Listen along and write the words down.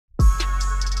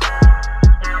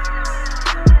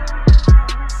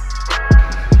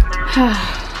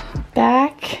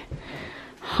Back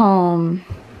home.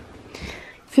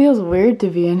 Feels weird to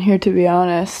be in here, to be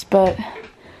honest, but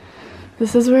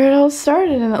this is where it all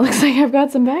started, and it looks like I've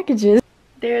got some packages.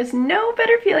 There's no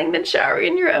better feeling than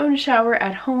showering in your own shower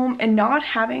at home and not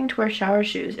having to wear shower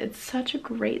shoes. It's such a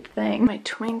great thing. My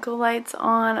twinkle light's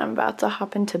on. I'm about to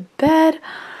hop into bed.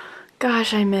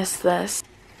 Gosh, I miss this.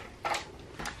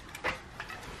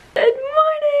 Good morning!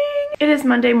 It is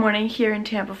Monday morning here in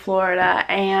Tampa, Florida,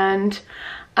 and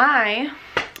I'm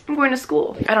going to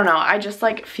school. I don't know, I just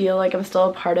like feel like I'm still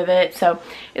a part of it. So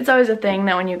it's always a thing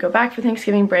that when you go back for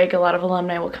Thanksgiving break, a lot of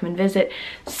alumni will come and visit.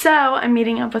 So I'm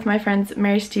meeting up with my friends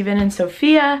Mary, Steven, and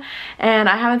Sophia, and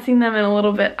I haven't seen them in a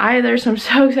little bit either, so I'm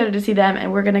so excited to see them,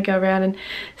 and we're gonna go around and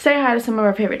say hi to some of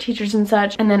our favorite teachers and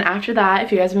such. And then after that,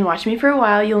 if you guys have been watching me for a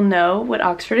while, you'll know what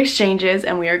Oxford Exchange is,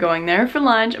 and we are going there for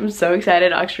lunch. I'm so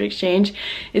excited. Oxford Exchange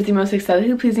is the most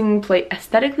aesthetically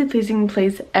pleasing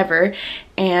place ever,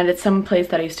 and it's some place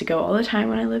that I used to go all the time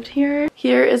when I lived here.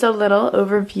 Here is a little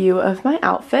overview of my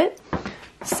outfit.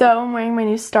 So I'm wearing my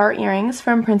new star earrings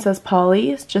from Princess Polly.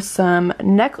 It's just some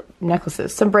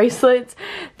necklaces, some bracelets.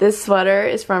 This sweater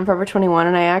is from Forever 21,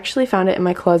 and I actually found it in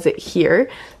my closet here,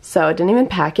 so I didn't even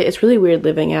pack it. It's really weird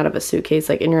living out of a suitcase,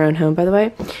 like in your own home, by the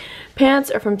way. Pants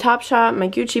are from Topshop, my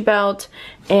Gucci belt,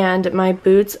 and my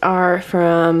boots are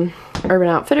from Urban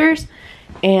Outfitters.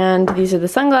 And these are the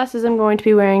sunglasses I'm going to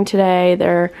be wearing today.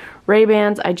 They're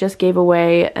Ray-Bans. I just gave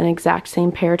away an exact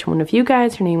same pair to one of you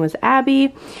guys. Her name was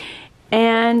Abby.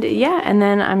 And yeah, and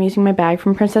then I'm using my bag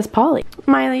from Princess Polly.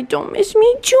 Miley, don't miss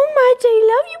me too much.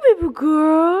 I love you, baby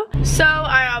girl. So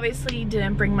I obviously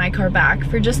didn't bring my car back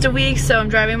for just a week, so I'm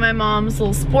driving my mom's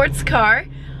little sports car.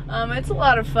 It's a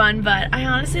lot of fun, but I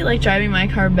honestly like driving my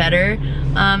car better.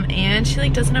 And she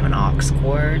like doesn't have an aux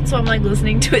cord, so I'm like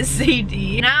listening to a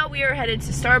CD. Now we are headed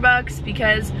to Starbucks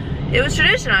because it was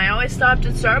tradition. I always stopped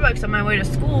at Starbucks on my way to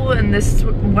school, and this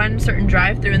one certain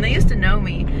drive-through, and they used to know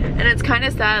me. And it's kind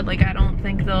of sad, like I don't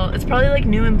think it's probably like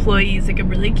new employees. Like I'm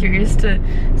really curious to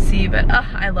see, but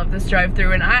I love this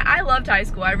drive-through, and I loved high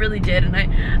school. I really did, and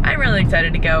I'm really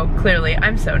excited to go. Clearly,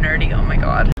 I'm so nerdy. Oh my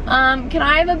god. Can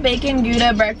I have a bacon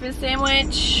Gouda breakfast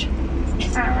sandwich?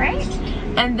 All right.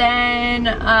 And then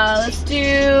let's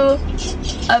do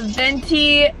a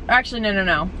venti, actually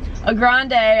no. A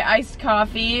grande iced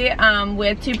coffee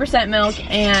with 2% milk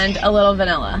and a little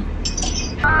vanilla.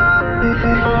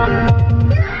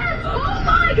 Oh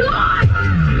my god!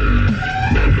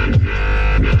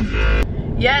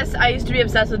 Yes, I used to be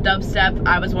obsessed with dubstep.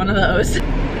 I was one of those.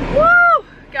 Woo!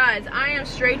 Guys, I am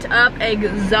straight up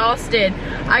exhausted.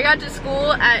 I got to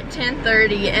school at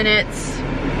 10:30 and it's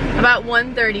about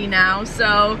 1:30 now,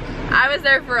 so I was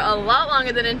there for a lot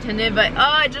longer than intended, but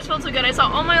oh, it just felt so good. I saw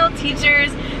all my old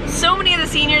teachers, so many of the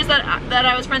seniors that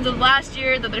I was friends with last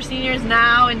year, that they're seniors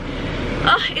now, and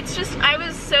it's just, I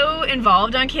was so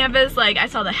involved on campus. Like, I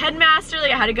saw the headmaster,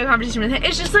 like I had a good conversation with him.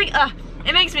 It's just like,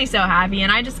 it makes me so happy,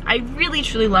 and I really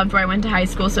truly loved where I went to high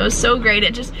school, so it was so great.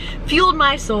 It just fueled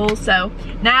my soul. So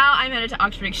now I'm headed to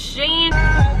Oxford Exchange.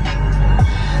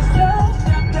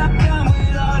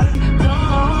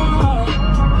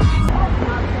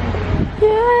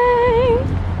 Yay!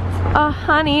 Oh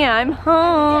honey, I'm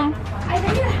home. I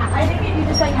think you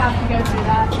just like have to go through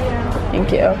that, you know?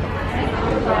 Thank you.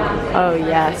 Oh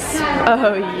yes.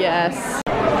 Oh yes.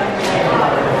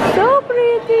 So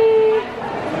pretty.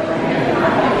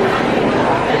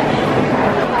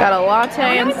 Got a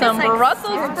latte and some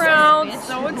Brussels sprouts.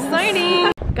 So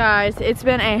exciting. Guys, it's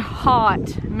been a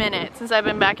hot minute since I've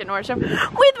been back at Nordstrom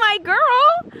with my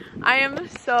girl. I am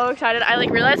so excited. I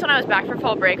like realized when I was back for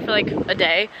fall break for like a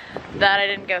day that I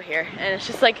didn't go here, and it's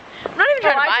just like, I'm not even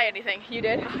trying to buy anything. You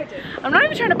did? I did. I'm not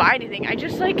even trying to buy anything. I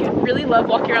just like really love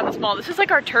walking around this mall. This is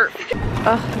like our turf.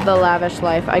 Ugh, the lavish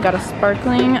life. I got a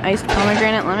sparkling iced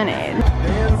pomegranate lemonade.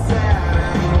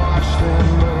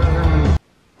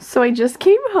 So I just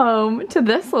came home to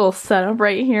this little setup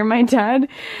right here. My dad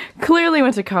clearly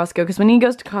went to Costco, because when he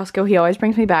goes to Costco, he always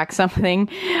brings me back something.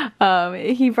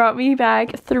 He brought me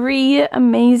back 3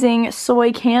 amazing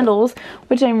soy candles,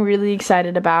 which I'm really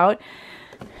excited about.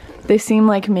 They seem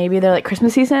like maybe they're like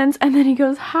Christmassy scents. And then he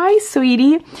goes, "Hi,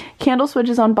 sweetie. Candle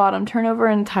switches on bottom. Turn over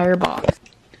an entire box."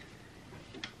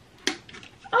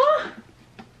 Oh!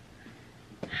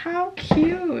 How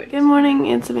cute. Good morning,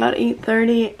 it's about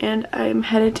 8:30 and I'm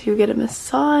headed to get a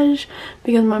massage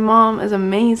because my mom is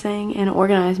amazing and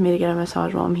organized me to get a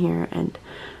massage while I'm here, and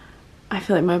I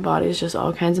feel like my body is just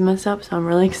all kinds of messed up, so I'm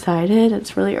really excited.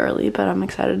 It's really early, but I'm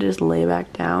excited to just lay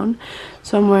back down.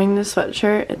 So I'm wearing this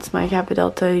sweatshirt. It's my Kappa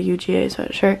Delta UGA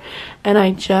sweatshirt. And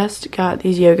I just got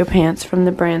these yoga pants from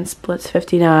the brand Splits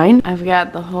 59. I've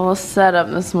got the whole setup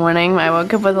this morning. I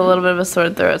woke up with a little bit of a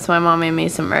sore throat, so my mom made me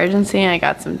some emergency. I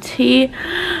got some tea.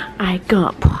 I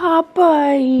got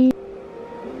Popeye.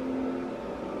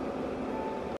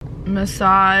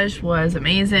 Massage was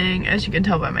amazing. As you can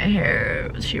tell by my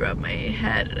hair, she rubbed my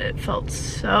head and it felt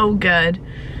so good.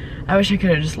 I wish I could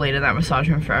have just laid in that massage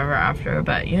room forever after,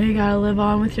 but you know, you gotta live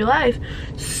on with your life.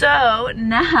 So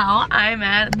now I'm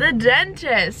at the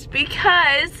dentist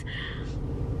because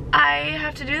I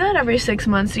have to do that every 6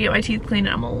 months to get my teeth cleaned.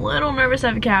 I'm a little nervous I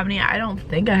have a cavity. I don't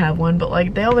think I have one, but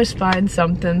like they always find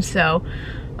something, so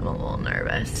I'm a little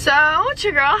nervous. So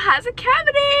your girl has a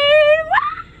cavity.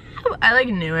 Woo! I like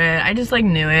knew it. I just like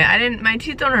knew it. My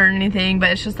teeth don't hurt anything,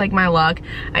 but it's just like my luck.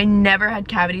 I never had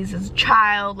cavities as a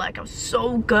child. Like I was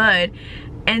so good.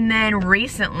 And then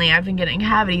recently I've been getting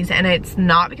cavities, and it's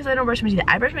not because I don't brush my teeth.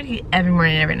 I brush my teeth every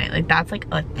morning and every night. Like that's like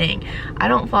a thing. I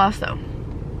don't floss though.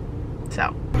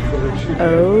 So.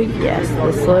 Oh yes,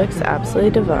 this looks absolutely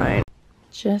divine.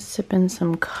 Just sipping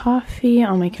some coffee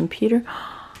on my computer.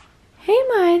 Hey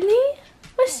Miley.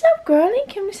 What's up, girlie?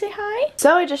 Can we say hi?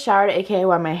 So I just showered, aka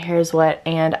while my hair is wet,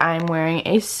 and I'm wearing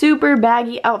a super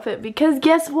baggy outfit because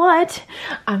guess what?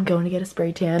 I'm going to get a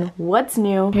spray tan. What's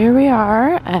new? Here we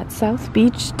are at South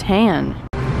Beach Tan.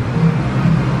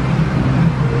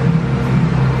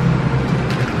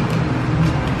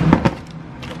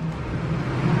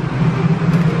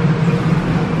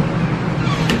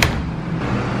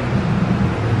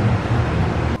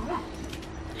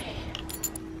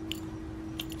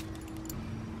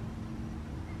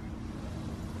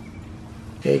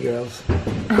 Hey girls.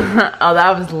 Oh,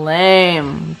 that was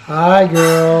lame. Hi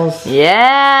girls.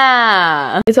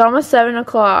 Yeah. It's almost 7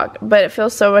 o'clock, but it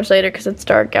feels so much later because it's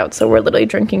dark out, so we're literally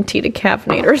drinking tea to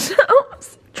caffeinate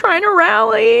ourselves. Trying to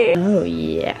rally. Oh,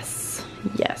 yes.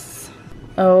 Yes.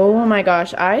 Oh my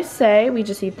gosh. I say we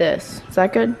just eat this. Is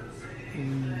that good?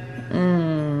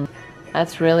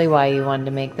 That's really why you wanted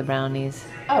to make the brownies.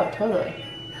 Oh, totally.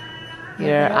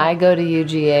 I go to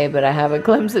UGA, but I have a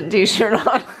Clemson t-shirt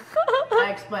on.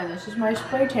 I explain. This is my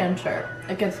spray tan shirt.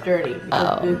 It gets dirty.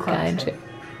 Oh, gotcha.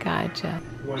 Gotcha.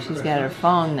 She's got her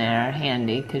phone there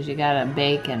handy because you gotta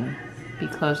bake and be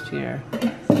close to your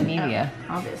media. Yeah,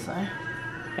 obviously.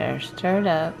 They're stirred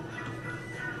up.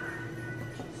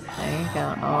 There you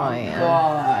go. Oh,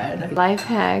 yeah. God. Life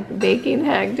hack, baking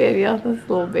hack, Danielle, this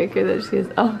little baker that she is.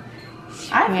 Oh,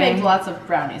 I've baked lots of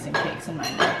brownies and cakes in my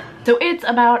day. So it's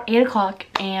about 8 o'clock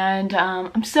and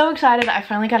I'm so excited. I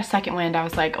finally got a second wind. I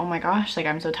was like, oh my gosh, like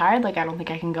I'm so tired. Like I don't think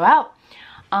I can go out.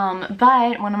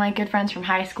 But one of my good friends from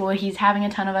high school, he's having a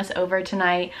ton of us over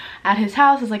tonight at his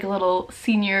house. It's like a little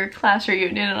senior class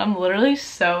reunion and I'm literally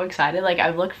so excited. Like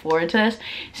I've looked forward to this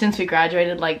since we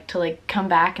graduated, like to like come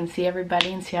back and see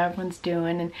everybody and see how everyone's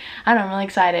doing, and I don't know, I'm really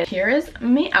excited. Here is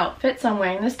my outfit. So I'm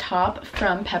wearing this top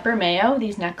from Pepper Mayo,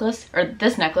 this necklace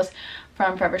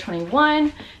from Forever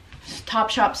 21.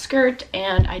 Topshop skirt,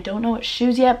 and I don't know what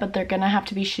shoes yet, but they're gonna have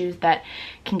to be shoes that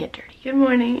can get dirty. Good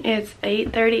morning. It's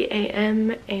 8:30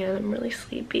 a.m. and I'm really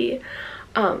sleepy,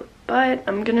 but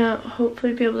I'm gonna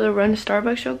hopefully be able to run to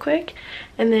Starbucks real quick,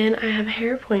 and then I have a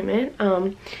hair appointment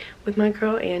with my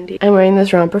girl Andy. I'm wearing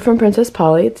this romper from Princess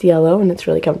Polly. It's yellow and it's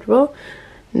really comfortable.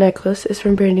 Necklace is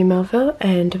from Brandy Melville,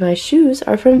 and my shoes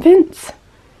are from Vince.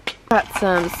 Got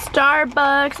some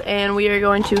Starbucks and we are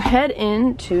going to head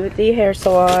into the hair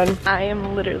salon. I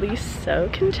am literally so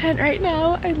content right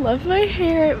now. I love my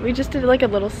hair. We just did like a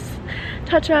little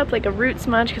touch up, like a root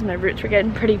smudge, because my roots were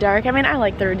getting pretty dark. I mean, I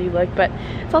like the Rudy look, but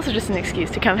it's also just an excuse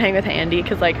to come hang with Andy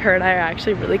because like her and I are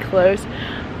actually really close.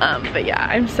 But yeah,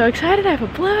 I'm so excited. I have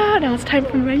a blowout. Now it's time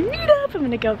for my meetup. I'm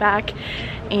gonna go back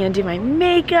and do my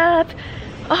makeup.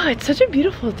 Oh, it's such a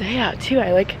beautiful day out too.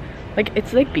 Like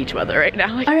it's like beach weather right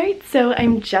now. All right, so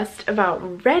I'm just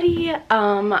about ready.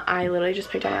 I literally just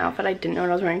picked out my outfit. I didn't know what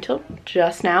I was wearing till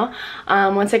just now.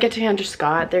 Once I get to Andrew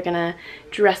Scott, they're gonna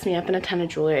dress me up in a ton of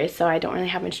jewelry, so I don't really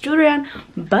have much jewelry on,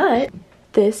 but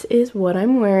this is what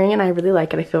I'm wearing and I really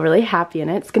like it. I feel really happy in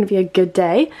it. It's gonna be a good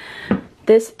day.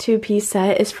 This two-piece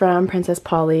set is from Princess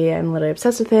Polly. I'm literally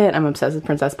obsessed with it. I'm obsessed with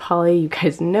Princess Polly. You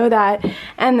guys know that.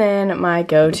 And then my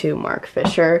go-to Mark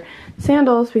Fisher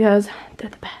sandals because they're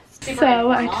the best. So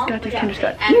I just got this Andrew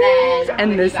Scott earrings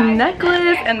and this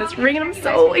necklace and this ring, and I'm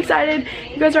so excited.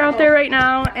 You guys are out there right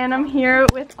now and I'm here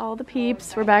with all the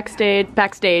peeps. We're backstage.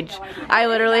 I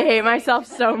literally hate myself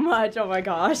so much. Oh my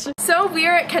gosh. So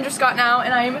we're at Kendra Scott now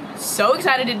and I'm so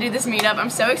excited to do this meetup. I'm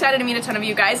so excited to meet a ton of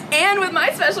you guys and with my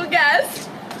special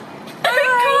guest,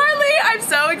 Carly. I'm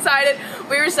so excited.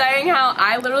 We were saying how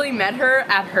I literally met her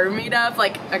at her meetup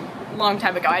like a long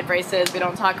time ago. I had braces, we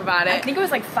don't talk about it. I think it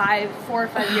was like 4 or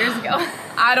 5 years ago.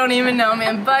 I don't even know,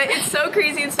 man, but it's so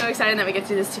crazy and so exciting that we get to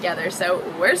do this together. So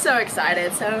we're so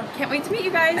excited, so Can't wait to meet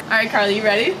you guys. all right, Carly, you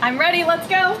ready? I'm ready, let's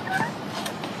go.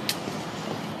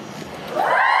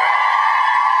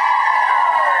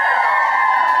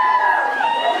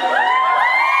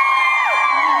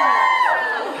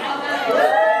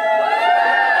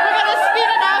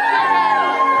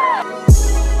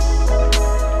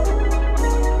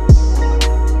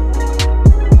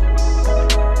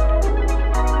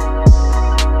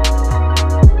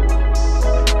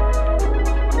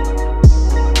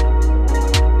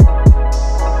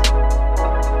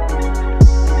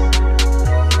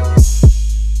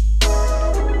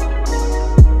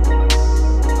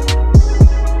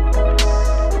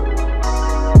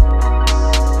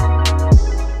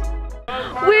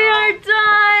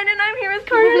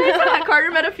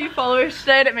 Followers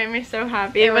today. It made me so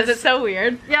happy. Was it so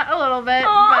weird? Yeah, a little bit,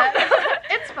 but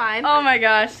it's fine. Oh my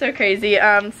gosh, so crazy.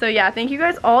 So yeah, thank you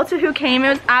guys all to who came. It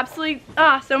was absolutely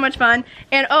so much fun.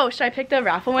 And oh, should I pick the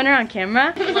raffle winner on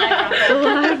camera? The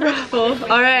live raffle.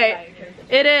 All right,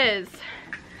 it is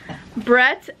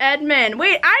Brett Edmond.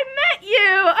 Wait, I met you.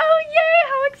 Oh yay,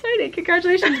 how excited.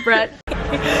 Congratulations, Brett.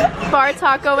 Bar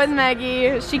taco with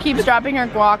Maggie. She keeps dropping her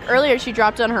guac. Earlier she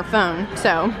dropped it on her phone,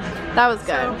 so that was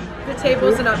good. The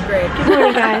table's an upgrade. Good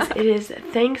morning, guys. It is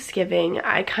Thanksgiving.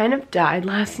 I kind of died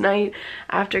last night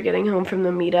after getting home from the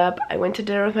meetup. I went to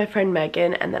dinner with my friend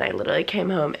Megan, and then I literally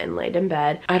came home and laid in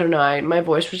bed. I don't know, my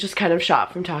voice was just kind of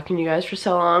shot from talking to you guys for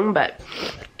so long, but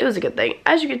it was a good thing.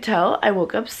 As you could tell, I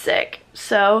woke up sick.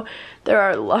 So there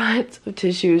are lots of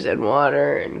tissues and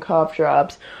water and cough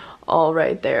drops all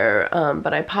right there,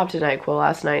 but I popped a NyQuil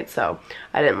last night, so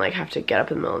I didn't like have to get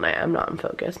up in the middle of the night. I'm not in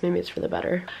focus. Maybe it's for the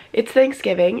better. It's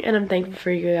Thanksgiving, and I'm thankful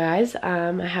for you guys.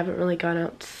 I haven't really gone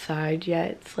outside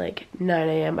yet. It's like 9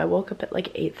 a.m. I woke up at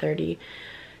like 8:30,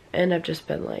 and I've just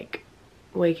been like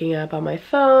waking up on my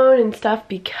phone and stuff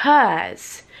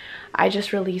because I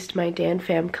just released my Dan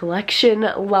Fam collection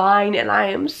line, and I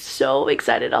am so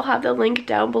excited. I'll have the link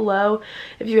down below.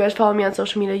 If you guys follow me on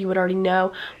social media, you would already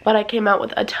know, but I came out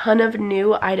with a ton of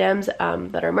new items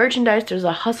that are merchandise. There's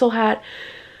a hustle hat,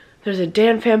 there's a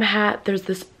Dan Fam hat, there's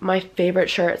this, my favorite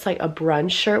shirt. It's like a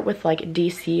brunch shirt with like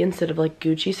DC instead of like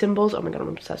Gucci symbols. Oh my god, I'm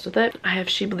obsessed with it. I have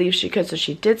She Believes She Could, so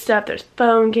she did stuff. There's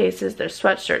phone cases, there's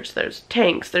sweatshirts, there's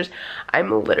tanks,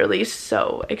 I'm literally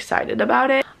so excited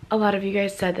about it. A lot of you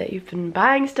guys said that you've been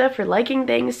buying stuff or liking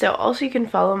things, so also you can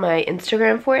follow my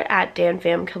Instagram for it at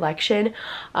DanFamCollection.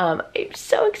 I'm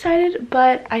so excited,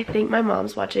 but I think my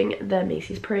mom's watching the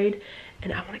Macy's parade,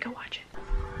 and I want to go watch it.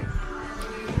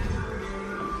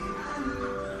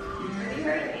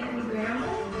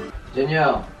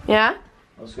 Danielle, Yeah?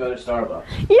 let's go to Starbucks.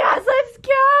 Yes, let's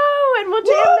go! And we'll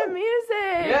jam the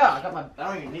music! Yeah, I got my,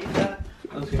 I don't even need that.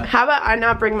 Let's go. How about I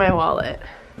not bring my wallet?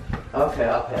 Okay,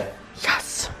 I'll pay.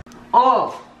 Yes!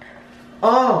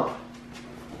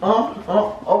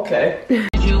 Okay.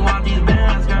 You want these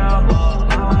bands, girl?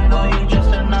 Now I know you just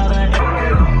another.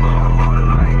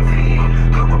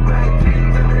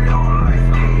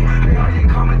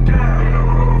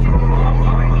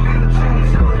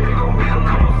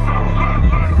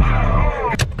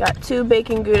 Got 2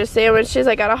 bacon Gouda sandwiches.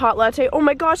 I got a hot latte. Oh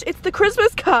my gosh, it's the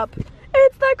Christmas cup!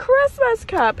 It's the Christmas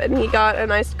cup! And he got a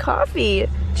nice coffee.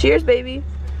 Cheers, baby.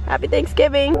 Happy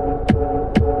Thanksgiving.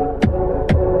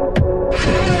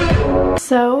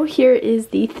 So here is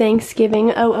the Thanksgiving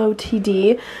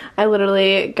OOTD. I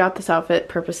literally got this outfit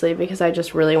purposely because I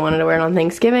just really wanted to wear it on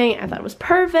Thanksgiving. I thought it was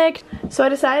perfect. So I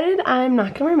decided I'm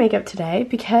not gonna wear makeup today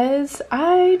because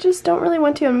I just don't really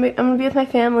want to. I'm gonna be with my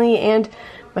family, and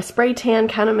my spray tan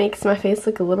kind of makes my face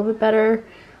look a little bit better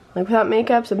like without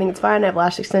makeup, so I think it's fine. I have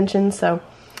lash extensions, so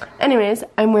anyways,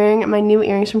 I'm wearing my new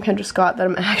earrings from Kendra Scott that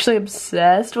I'm actually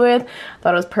obsessed with.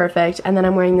 Thought it was perfect. And then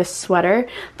I'm wearing this sweater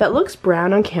that looks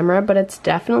brown on camera, but it's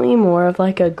definitely more of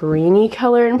like a greeny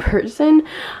color in person.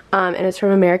 And it's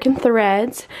from American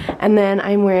Threads. And then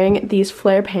I'm wearing these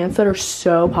flare pants that are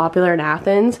so popular in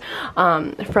Athens,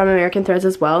 from American Threads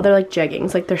as well. They're like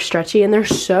jeggings, like they're stretchy and they're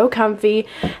so comfy.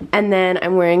 And then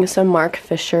I'm wearing some Mark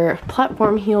Fisher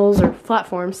platform heels, or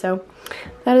platforms, so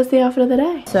that is the outfit of the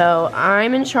day. So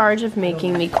I'm in charge of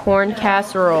making the corn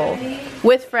casserole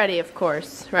with Freddie, of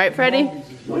course. Right, Freddie?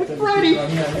 With Freddie.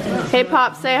 Hey,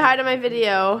 Pop, say hi to my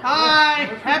video. Hi!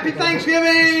 Happy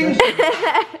Thanksgiving!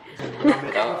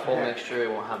 Without a full mixture, it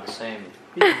won't have the same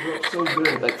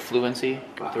like fluency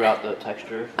throughout the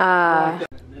texture.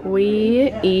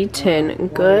 We eatin'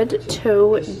 good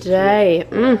today.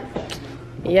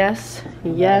 Yes,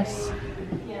 yes,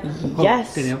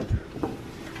 Yes.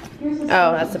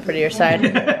 Oh, that's the prettier side.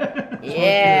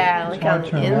 Yeah, look on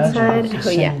the inside. Oh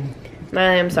yeah.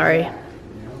 I'm sorry.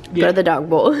 Go to the dog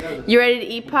bowl. You ready to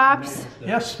eat Pops?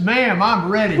 Yes, ma'am,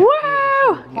 I'm ready. Woo!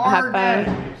 Hard High five.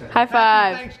 day. High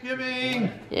five. Happy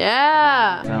Thanksgiving.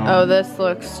 Yeah. Oh, this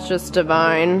looks just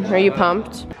divine. Are you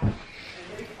pumped?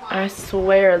 I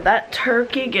swear that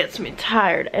turkey gets me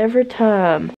tired every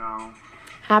time.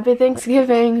 Happy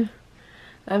Thanksgiving.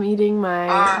 I'm eating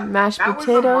my mashed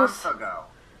potatoes. Was a month ago.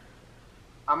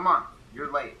 A month.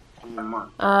 You're late. A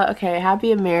month. Okay,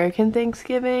 happy American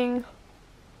Thanksgiving.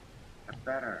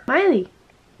 Better. Miley.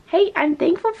 Hey, I'm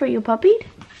thankful for you, puppy.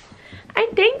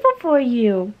 I'm thankful for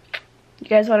you. You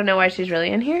guys want to know why she's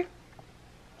really in here?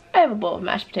 I have a bowl of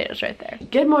mashed potatoes right there.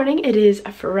 Good morning. It is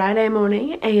a Friday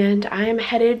morning and I am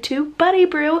headed to Buddy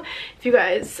Brew. If you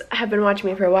guys have been watching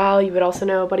me for a while, you would also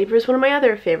know Buddy Brew is one of my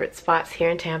other favorite spots here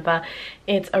in Tampa.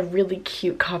 It's a really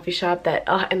cute coffee shop that,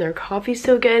 and their coffee's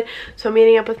so good. So I'm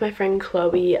meeting up with my friend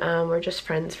Chloe. We're just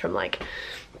friends from like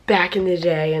back in the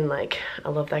day, and like I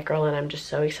love that girl and I'm just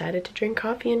so excited to drink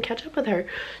coffee and catch up with her.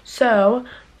 So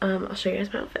I'll show you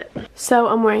guys my outfit. So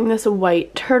I'm wearing this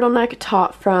white turtleneck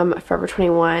top from Forever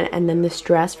 21 and then this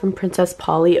dress from Princess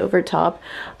Polly over top.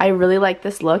 I really like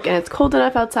this look and it's cold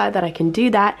enough outside that I can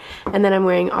do that. And then I'm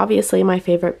wearing obviously my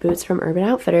favorite boots from Urban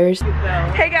Outfitters.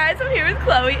 Hey guys, I'm here with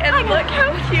Chloe and look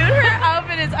how cute her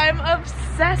outfit is. I'm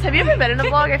obsessed. Have you ever been in a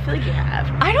vlog? I feel like you have.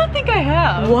 I don't think I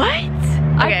have. What?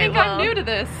 I think I'm new to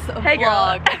this Hey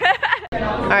vlog.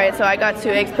 Alright, so I got 2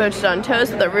 eggs poached on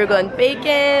toast with arugula and bacon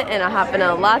and a hot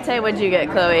vanilla latte. What'd you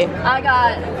get, Chloe? I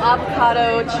got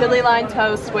avocado chili lime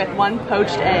toast with 1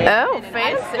 poached egg. Oh, and an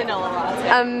fancy. iced vanilla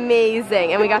latte.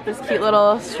 Amazing. And we got this cute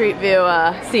little street view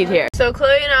seat here. So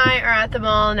Chloe and I are at the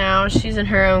mall now. She's in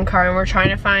her own car and we're trying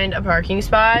to find a parking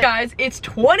spot. Guys, it's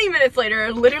 20 minutes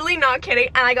later, literally not kidding,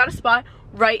 and I got a spot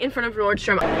right in front of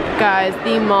Nordstrom. Guys,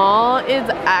 the mall is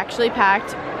actually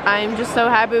packed. I'm just so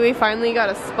happy we finally got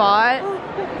a spot.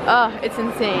 Oh, it's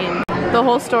insane. The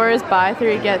whole store is buy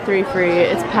 3 get 3 free.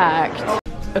 It's packed.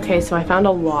 Okay, so I found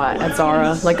a lot at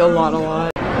Zara, like a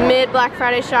lot. Mid Black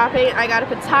Friday shopping, I got a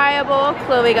pitaya bowl.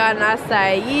 Chloe got an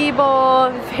acai bowl.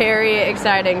 Very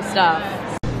exciting stuff.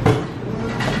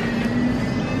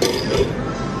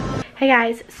 Hey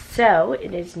guys, so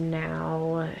it is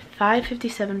now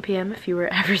 5:57 p.m. if you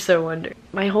were ever so wondering.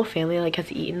 My whole family like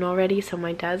has eaten already, so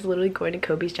my dad's literally going to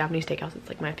Kobe's Japanese Steakhouse. It's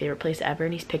like my favorite place ever,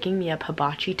 and he's picking me up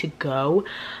hibachi to go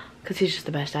because he's just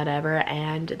the best dad ever.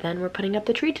 And then we're putting up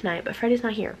the tree tonight, but Freddy's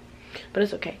not here, but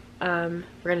it's okay. We're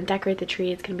gonna decorate the tree.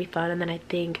 It's gonna be fun, and then I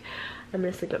think I'm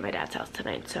gonna sleep at my dad's house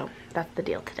tonight. So that's the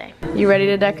deal today. You ready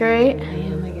to decorate? I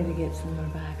am. I gotta get some more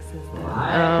boxes though.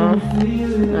 Oh.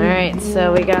 Alright,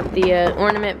 so we got the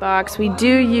ornament box. We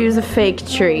do use a fake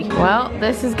tree. Well,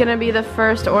 this is gonna be the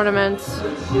first ornament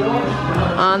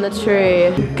on the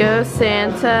tree. Go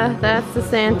Santa. That's the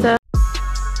Santa.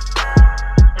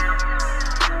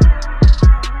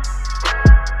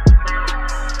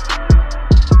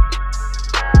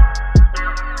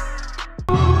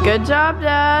 Good job,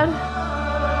 Dad.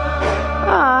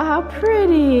 Aw, how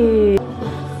pretty.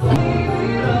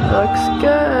 Looks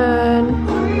good.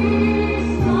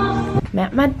 I'm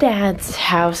at my dad's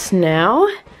house now.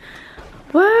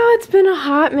 Wow, it's been a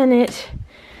hot minute.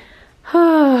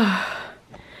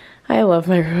 I love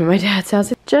my room at my dad's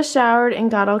house. Just showered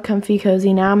and got all comfy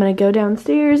cozy. Now I'm gonna go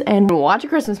downstairs and watch a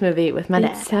Christmas movie with my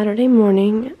dad. It's Saturday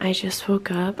morning. I just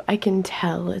woke up. I can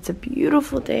tell it's a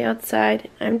beautiful day outside.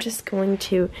 I'm just going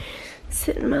to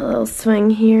sit in my little swing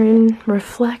here and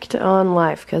reflect on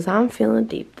life because I'm feeling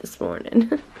deep this morning.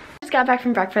 Just got back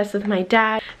from breakfast with my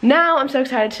dad. Now I'm so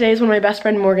excited. Today is one of my best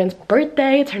friend Morgan's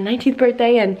birthday. It's her 19th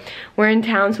birthday and we're in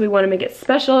town, so we want to make it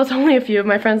special. It's only a few of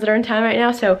my friends that are in town right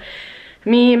now, so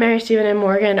me, Mary, Steven, and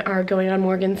Morgan are going on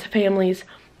Morgan's family's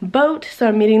boat. So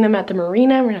I'm meeting them at the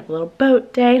marina. We're gonna have a little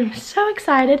boat day. I'm so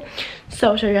excited. So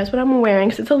I'll show you guys what I'm wearing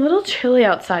because it's a little chilly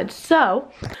outside. So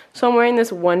I'm wearing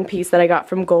this one piece that I got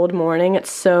from Gold Morning.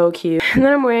 It's so cute. And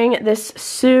then I'm wearing this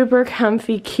super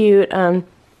comfy, cute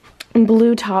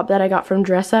blue top that I got from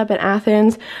Dress Up in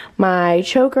Athens. My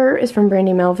choker is from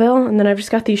Brandy Melville. And then I've just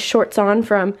got these shorts on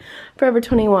from Forever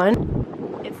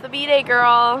 21. It's the B-Day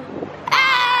girl.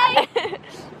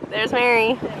 There's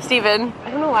Mary. Steven.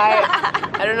 I don't know why.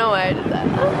 I don't know why I did that.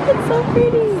 Oh, it's so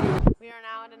pretty. We are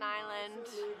now at an island,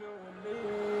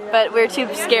 but we're too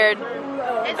scared.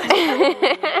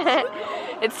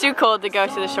 It's too cold to go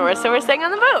to the shore, so we're staying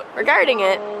on the boat. We're guarding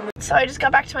it. So I just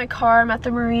got back to my car. I'm at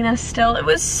the marina still. It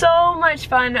was so much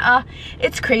fun.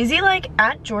 It's crazy, like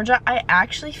at Georgia, I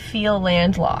actually feel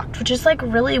landlocked, which is like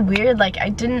really weird. Like I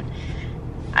didn't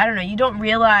I don't know, you don't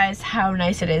realize how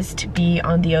nice it is to be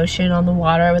on the ocean, on the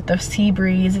water with the sea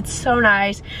breeze. It's so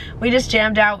nice. We just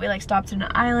jammed out. We like stopped in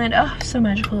an island. Oh, so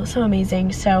magical, so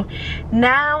amazing. So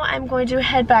now I'm going to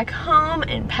head back home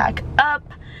and pack up.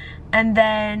 And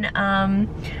then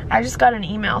I just got an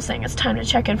email saying it's time to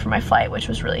check in for my flight, which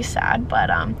was really sad. But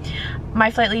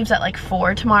my flight leaves at like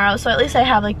 4 tomorrow, so at least I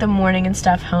have like the morning and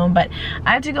stuff home. But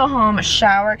I have to go home,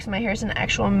 shower, because my hair's an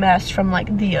actual mess from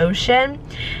like the ocean.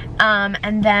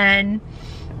 And then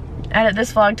edit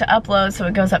this vlog to upload so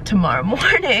it goes up tomorrow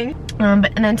morning. And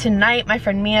then tonight my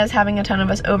friend Mia is having a ton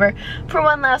of us over for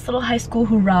one last little high school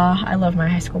hoorah. I love my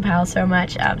high school pals so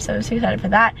much, so I'm so excited for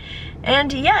that.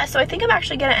 And yeah, so I think I'm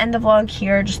actually gonna end the vlog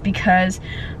here just because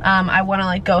I want to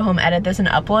like go home, edit this, and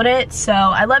upload it. So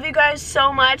I love you guys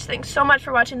so much. Thanks so much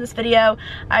for watching this video.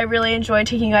 I really enjoyed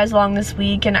taking you guys along this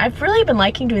week, and I've really been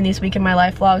liking doing these week in my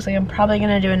life vlogs. Like I'm probably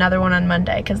gonna do another one on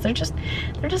Monday because they're just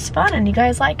fun and you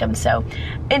guys like them. So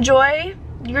enjoy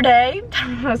your day. I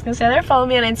don't know what I was gonna say there. Follow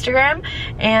me on Instagram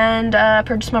and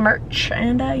purchase my merch,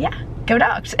 and yeah, go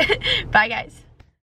dogs. Bye guys.